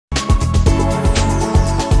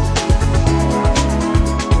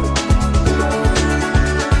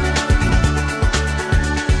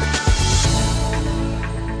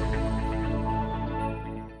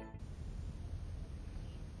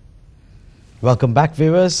Welcome back,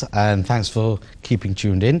 viewers, and thanks for keeping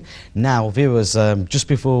tuned in. Now, viewers, just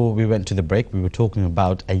before we went to the break, we were talking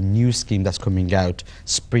about a new scheme that's coming out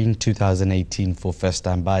spring 2018 for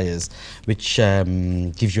first-time buyers, which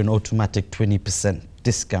gives you an automatic 20%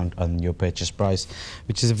 discount on your purchase price,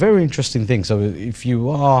 which is a very interesting thing. So if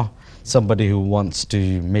you are somebody who wants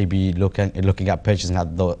to maybe looking at purchasing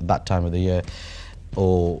at that time of the year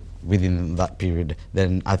or within that period,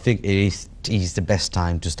 then I think it is the best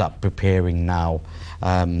time to start preparing now.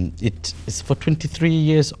 It is for 23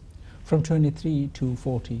 years. From 23 to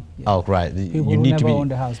 40. Yeah. Oh, right. People who never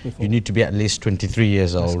owned a house before. You need to be at least 23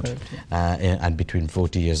 years That's old, correct, yeah. and between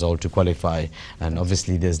 40 years old to qualify. And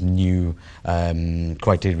obviously there's new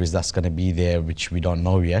criteria that's going to be there, which we don't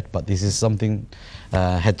know yet, but this is something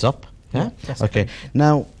heads up. Yeah? That's okay. correct.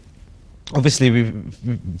 Now, obviously,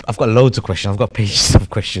 I've got loads of questions. I've got pages of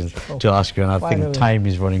questions to ask you, and I think time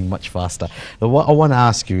is running much faster. But what I want to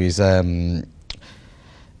ask you is, there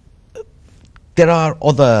are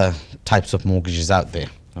other types of mortgages out there.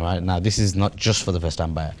 All right. Now, this is not just for the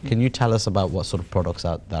first-time buyer. Can you tell us about what sort of products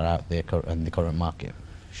that are out there in the current market?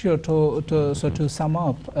 Sure. So to sum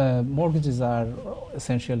up, mortgages are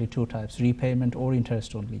essentially two types: repayment or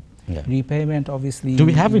interest only. Yeah. Repayment, obviously. Do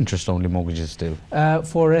we have interest-only mortgages still?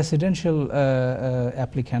 For residential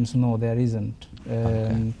applicants, no, there isn't.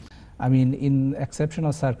 Okay. I mean, in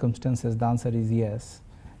exceptional circumstances, the answer is yes.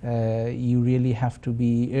 You really have to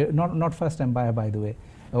be not first-time buyer, by the way,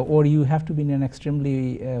 or you have to be in an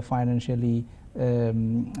extremely financially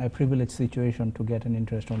privileged situation to get an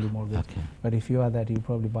interest-only mortgage. Okay. But if you are that, you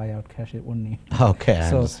probably buy out cash only. Okay, I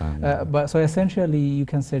understand. So essentially, you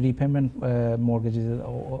can say repayment mortgages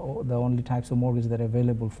are the only types of mortgages that are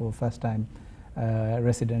available for first-time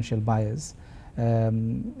residential buyers.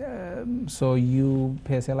 So you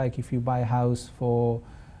pay, say, like if you buy a house for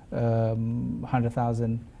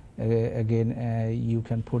 100,000, again, you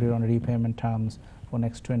can put it on repayment terms for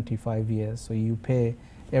next 25 years. So you pay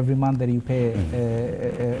every month that you pay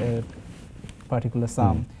a particular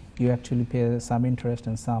sum, you actually pay some interest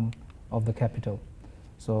and some of the capital.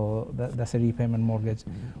 So that's a repayment mortgage.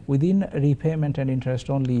 Within repayment and interest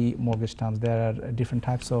only mortgage terms, there are different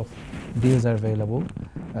types of deals are available.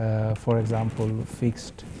 For example,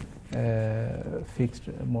 fixed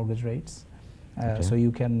mortgage rates. Okay. So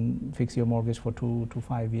you can fix your mortgage for 2 to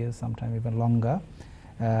 5 years, sometime even longer,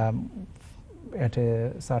 at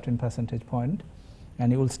a certain percentage point,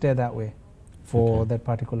 and it will stay that way for that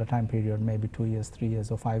particular time period, maybe 2 years, 3 years,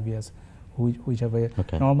 or 5 years, whichever.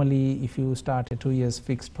 Okay. Normally, if you start a 2 years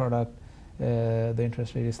fixed product, the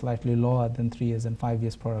interest rate is slightly lower than 3 years and 5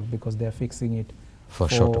 years product, because they're fixing it for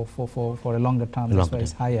a longer term. That's why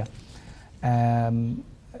it's higher.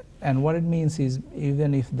 And what it means is,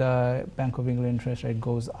 even if the Bank of England interest rate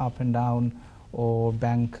goes up and down, or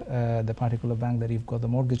the particular bank that you've got the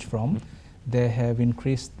mortgage from, they have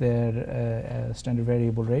increased their standard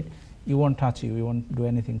variable rate, you won't touch you, won't do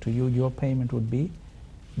anything to you. Your payment would be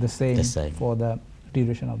the same for the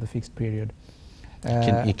duration of the fixed period.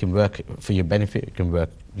 It can work for your benefit, it can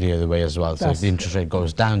work the other way as well. So if the interest rate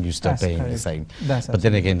goes down, you're still paying the same. But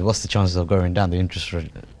then again, what's the chances of going down? The interest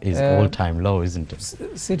rate is all-time low, isn't it?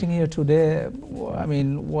 Sitting here today, I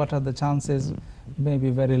mean, what are the chances? Maybe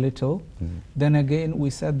very little. Then again, we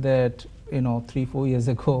said that, 3-4 years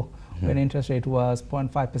ago, when interest rate was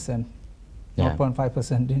 0.5%, not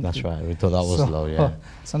 0.5%. That's right. We thought that was low, yeah.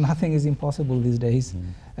 So nothing is impossible these days.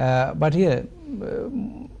 But here,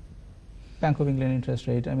 Bank of England interest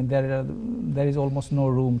rate, I mean, there is almost no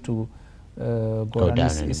room to go down.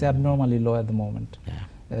 It's abnormally low at the moment.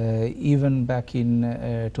 Yeah. Even back in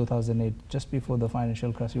 2008, just before the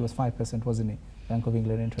financial crash, it was 5%, wasn't it? Bank of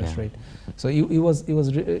England interest rate. So it was,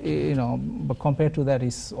 but compared to that,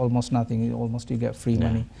 it's almost nothing. Almost you get free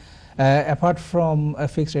money. Apart from a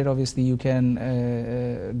fixed rate, obviously you can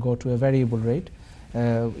go to a variable rate.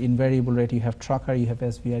 In variable rate, you have tracker, you have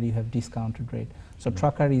SVR, you have discounted rate. So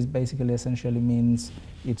tracker is basically essentially means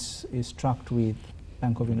it's tracked with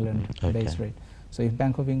Bank of England base rate. So if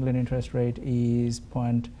Bank of England interest rate is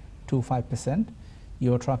 0.25%,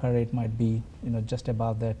 your tracker rate might be just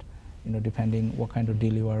above that, depending what kind of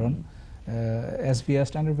deal you are on. SVR,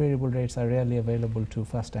 standard variable rates, are rarely available to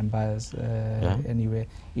first-time buyers anyway.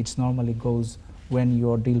 It normally goes when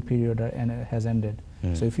your deal period has ended.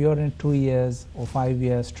 So if you're in 2 years or 5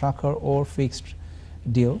 years tracker or fixed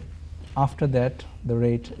deal, after that the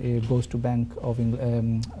rate goes to Bank of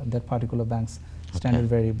England, that particular bank's standard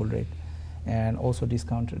variable rate, and also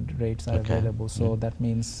discounted rates are available. So that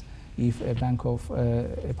means if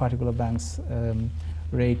a particular bank's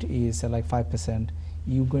rate is like 5%,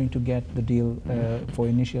 you're going to get the deal for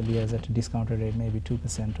initial years at a discounted rate, maybe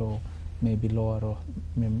 2% or maybe lower or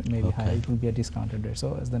maybe higher. It will be a discounted rate.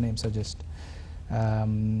 So as the name suggests.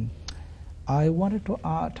 I wanted to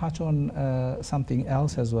touch on something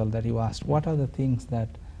else as well that you asked. What are the things that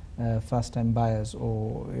first-time buyers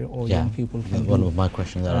or young people can one do of my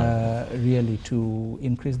questions really to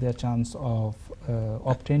increase their chance of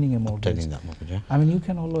obtaining a mortgage? Obtaining that mortgage, yeah. I mean, you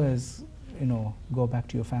can always, go back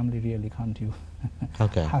to your family, really, can't you?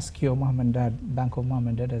 Okay. Ask your mom and dad, bank of mom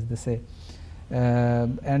and dad, as they say.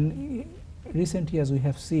 And recent years we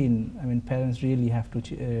have seen, I mean, parents really have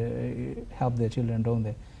to help their children, don't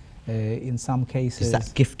they? In some cases. Is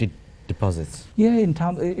that gifted deposits? Yeah, in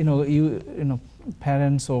terms,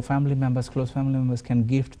 parents or family members, close family members, can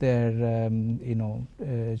gift their,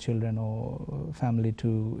 children or family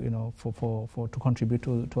to, to contribute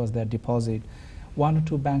towards their deposit. One or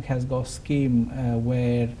two bank has got scheme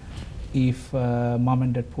where if mom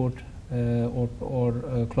and dad put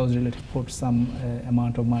or close relative put some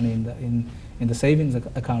amount of money in the savings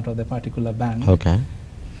account of the particular bank, okay,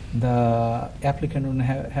 the applicant won't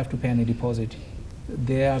have to pay any deposit.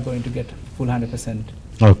 They are going to get full 100%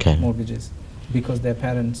 okay mortgages because their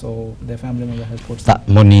parents or their family member has put that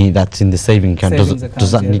money that's in the saving account.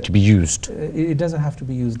 Does that need to be used? It doesn't have to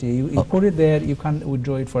be used. You put it there. You can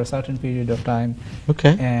withdraw it for a certain period of time.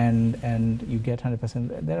 Okay. And you get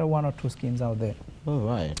 100%. There are one or two schemes out there. All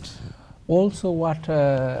right. Also, what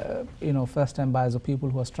first-time buyers or people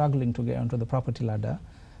who are struggling to get onto the property ladder.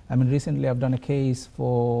 I mean, recently I've done a case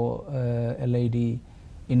for a lady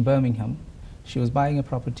in Birmingham. She was buying a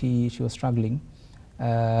property. She was struggling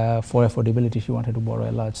for affordability. She wanted to borrow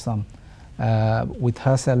a large sum. With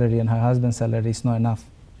her salary and her husband's salary, it's not enough.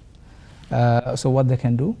 So what they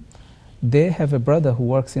can do, they have a brother who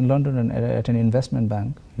works in London at an investment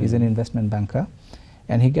bank. He's an investment banker,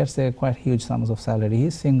 and he gets quite huge sums of salary.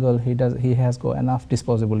 He's single. He has got enough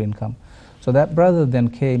disposable income. So that brother then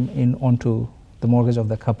came in onto the mortgage of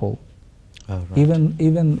the couple. Oh, right.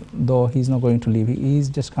 Even though he's not going to leave, he's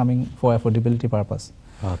just coming for affordability purpose.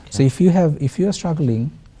 Okay. So if you are struggling,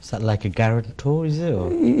 is that like a guarantor? Is it? Or?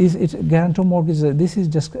 It's guarantor mortgage. This is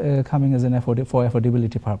just coming as an for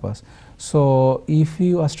affordability purpose. So if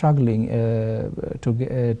you are struggling to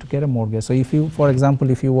get a mortgage, so if you, for example,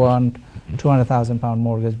 if you want £200,000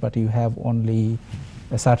 mortgage, but you have only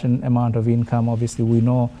a certain amount of income, obviously we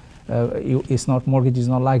know mortgage is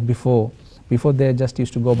not like before. Before they just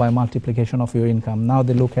used to go by multiplication of your income. Now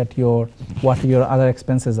they look at what your other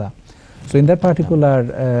expenses are. So in that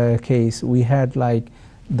particular case, we had like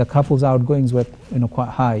the couple's outgoings were quite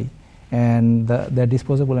high, and their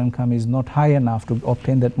disposable income is not high enough to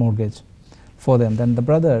obtain that mortgage for them. Then the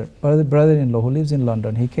brother-in-law who lives in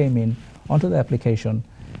London, he came in onto the application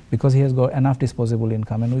because he has got enough disposable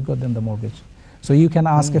income, and we got them the mortgage. So you can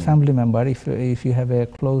ask a family member if you have a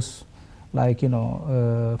close,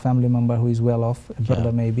 family member who is well off, a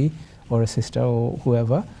brother maybe, or a sister or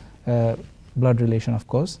whoever, blood relation of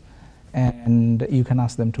course, and you can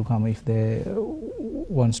ask them to come if they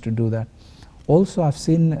wants to do that. Also, I've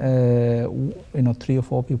seen 3 or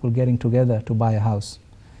 4 people getting together to buy a house.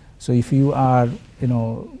 So if you are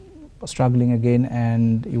struggling again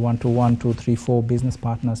and you want 1, 2, 3, 4 business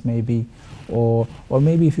partners maybe, or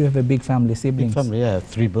maybe if you have a big family, siblings. Big family, yeah,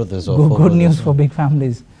 3 brothers or 4 brothers. Good news for big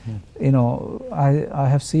families. I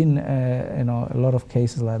have seen a lot of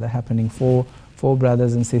cases like that happening. 4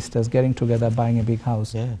 brothers and sisters getting together, buying a big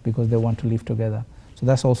house because they want to live together. So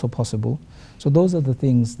that's also possible. So those are the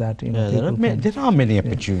things that there are many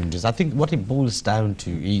opportunities. I think what it boils down to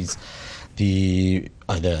is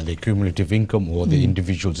either the cumulative income or the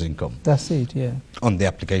individual's income. That's it, yeah. On the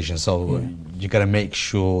application, so you got to make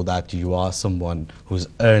sure that you are someone who's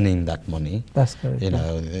earning that money. That's correct.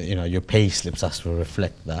 Your pay slips has to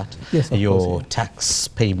reflect that. Yes, of your tax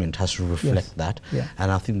payment has to reflect that. Yeah.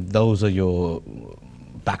 And I think those are your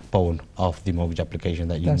backbone of the mortgage application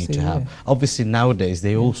that you need to have. Obviously nowadays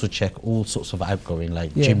they also check all sorts of outgoing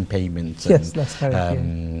like gym payments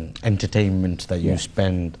and entertainment that you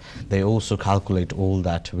spend. They also calculate all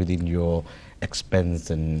that within your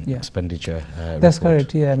expense and expenditure That's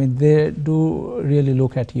correct, yeah. I mean, they do really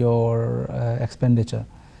look at your expenditure.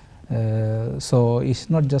 So it's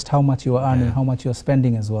not just how much you are earning, how much you are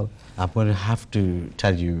spending as well. I'm going to have to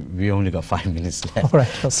tell you, we only got 5 minutes left. All right,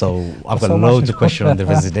 okay. So I've got loads of questions on the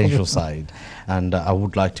residential side, and I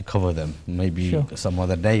would like to cover them maybe some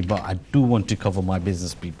other day, but I do want to cover my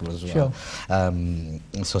business people as well.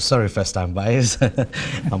 So sorry, first time buyers.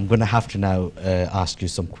 I'm going to have to now ask you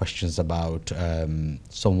some questions about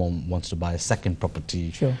someone wants to buy a second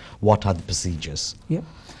property. What are the procedures?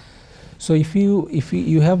 So if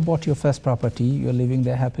you have bought your first property, you're living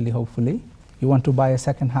there happily, hopefully, you want to buy a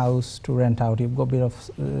second house to rent out, you've got a bit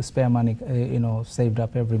of spare money, saved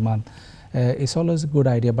up every month. It's always a good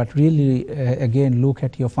idea, but really, again, look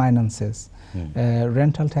at your finances.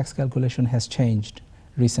 Rental tax calculation has changed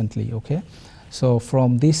recently, okay? So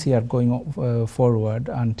from this year going forward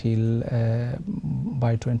until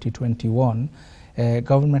by 2021,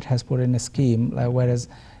 government has put in a scheme, whereas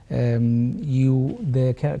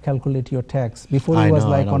they calculate your tax. Before it was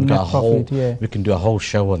like on net profit. We can do a whole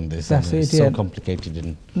show on this. That's it's so complicated.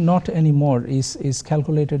 And not anymore. Is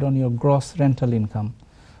calculated on your gross rental income.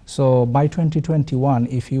 So by 2021,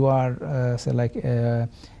 if you are say like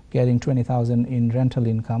getting 20,000 in rental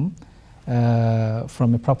income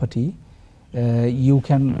from a property, you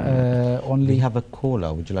can only. We have a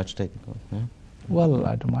caller. Would you like to take the call? Yeah? Well,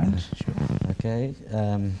 I don't mind. Sure. Okay.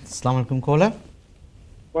 Assalamu alaikum, caller.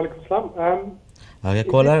 Walaikum salam. Okay,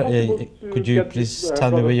 caller, could you please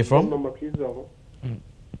tell me where you're from? Number, please,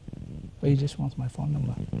 he just wants my phone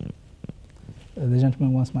number. The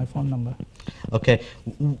gentleman wants my phone number. Okay,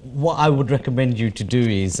 what I would recommend you to do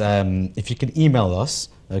is, if you can email us,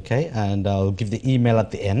 okay, and I'll give the email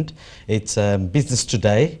at the end. It's Business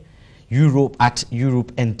Today,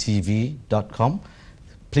 europe@europentv.com.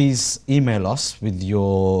 Please email us with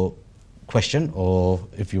your question, or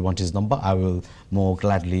if you want his number, I will more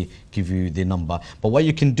gladly give you the number. But what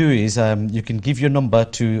you can do is you can give your number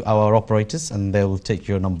to our operators and they will take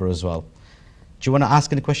your number as well. Do you want to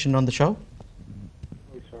ask any question on the show?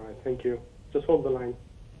 It's all right, thank you. Just hold the line.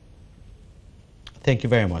 Thank you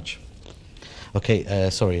very much. Okay,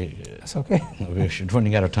 sorry. It's okay. We're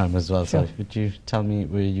running out of time as well. Sure. So could you tell me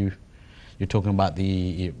where you're talking about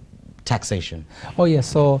the taxation? Oh yes,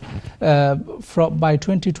 so by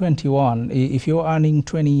 2021, if you're earning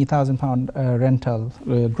 £20,000 rental,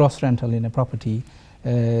 gross rental in a property,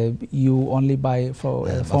 you only buy for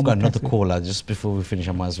I've got another caller. Just before we finish,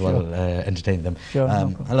 I might as well entertain them. Sure, no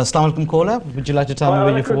hello, assalamu alaikum, caller. Would you like to tell me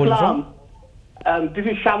where you're calling from? This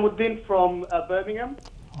is Shamuddin from Birmingham.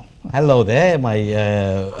 Hello there, my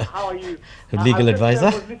how are you? legal advisor. I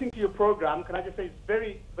was listening to your program. Can I just say it's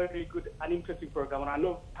very, very good and interesting program. And I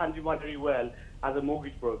know Tanjima very well as a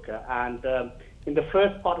mortgage broker. And in the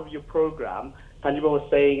first part of your program, Tanjima was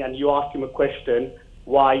saying, and you asked him a question,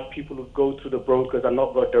 why people would go through the brokers and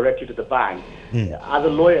not go directly to the bank. As a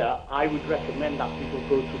lawyer, I would recommend that people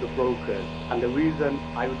go through the brokers. And the reason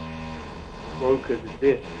I would brokers is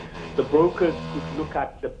this: the brokers could look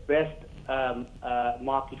at the best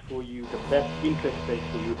market for you, the best interest rate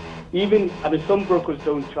for you. Even, I mean, some brokers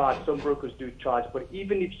don't charge, some brokers do charge, but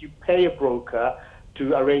even if you pay a broker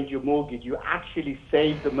to arrange your mortgage, you actually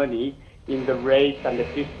save the money in the rates and the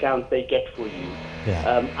discounts they get for you.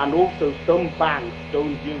 And also, some banks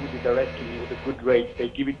don't deal with it directly with the good rates. They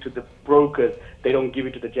give it to the brokers. They don't give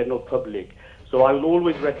it to the general public. So I will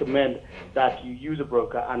always recommend that you use a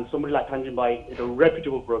broker, and somebody like Tanjima is a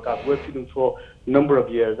reputable broker. I've worked with him for a number of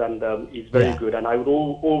years, and he's very good. And I would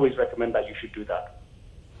always recommend that you should do that.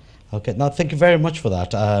 Okay, now thank you very much for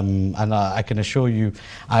that. And I can assure you,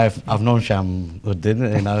 I've known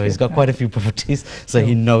Shamuddin. He's got quite a few properties, so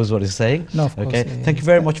he knows what he's saying. No, of course, okay, thank you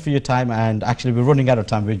very much for your time. And actually, we're running out of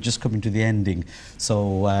time. We're just coming to the ending.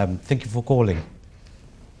 So thank you for calling.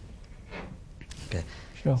 Okay.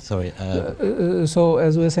 Sure. Sorry. So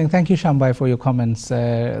as we were saying, thank you, Shambai, for your comments.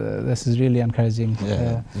 This is really encouraging.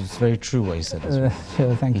 Yeah, it's very true what you said.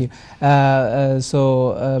 Sure, thank you. As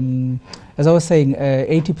I was saying,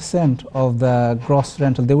 80% of the gross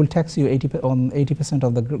rental, they will tax you 80%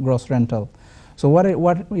 of the gross rental. So what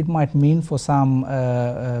it might mean for some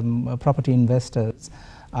property investors,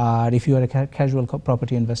 if you are a casual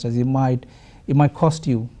property investors, it might cost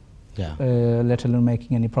you, let alone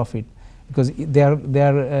making any profit. Because they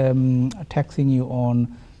are taxing you on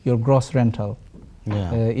your gross rental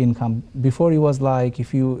income. Before it was like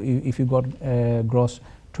if you got gross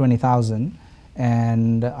 20,000,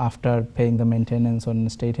 and after paying the maintenance on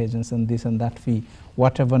estate agents and this and that fee,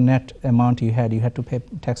 whatever net amount you had to pay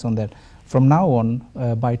tax on that. From now on,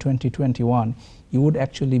 by 2021, you would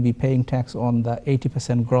actually be paying tax on the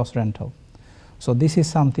 80% gross rental. So this is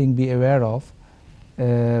something be aware of.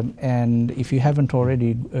 And if you haven't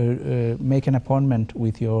already, make an appointment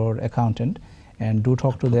with your accountant and do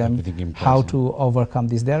talk to them how to overcome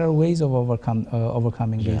this. There are ways of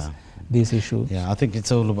overcoming these issues. Yeah, I think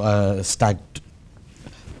it's all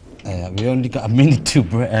We only got a minute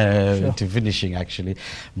to finishing actually,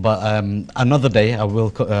 but another day I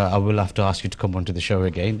will have to ask you to come onto the show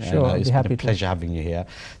again. Sure, I'll it's be been happy a pleasure having you here.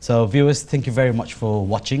 So viewers, thank you very much for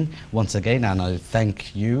watching once again, and I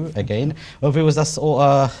thank you again. Well, viewers, that's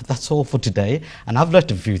all for today, and I've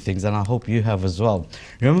learned a few things, and I hope you have as well.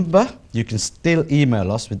 Remember, you can still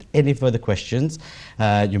email us with any further questions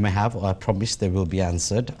you may have. I promise they will be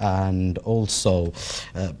answered. And also,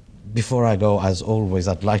 before I go, as always,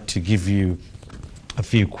 I'd like to give you a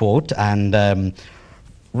few quotes. And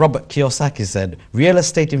Robert Kiyosaki said, real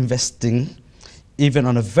estate investing, even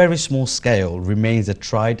on a very small scale, remains a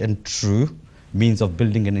tried and true means of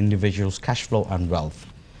building an individual's cash flow and wealth.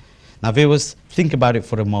 Now, viewers, think about it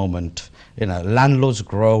for a moment. You know, landlords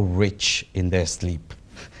grow rich in their sleep.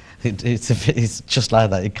 It's just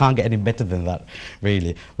like that. It can't get any better than that,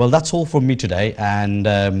 really. Well, that's all from me today, and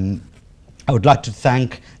I would like to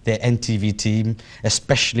thank the NTV team,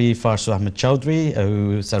 especially Farsu Ahmed Chowdhury,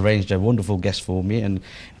 who's arranged a wonderful guest for me and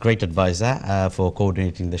great advisor for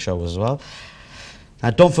coordinating the show as well.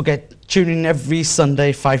 Don't forget, tune in every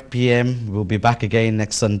Sunday, 5 p.m. We'll be back again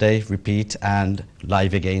next Sunday, repeat, and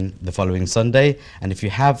live again the following Sunday. And if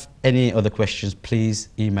you have any other questions, please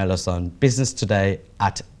email us on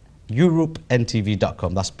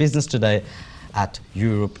businesstoday@europentv.com. That's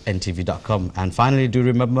businesstoday@europentv.com. And finally, do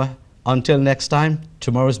remember, until next time,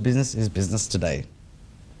 tomorrow's business is business today.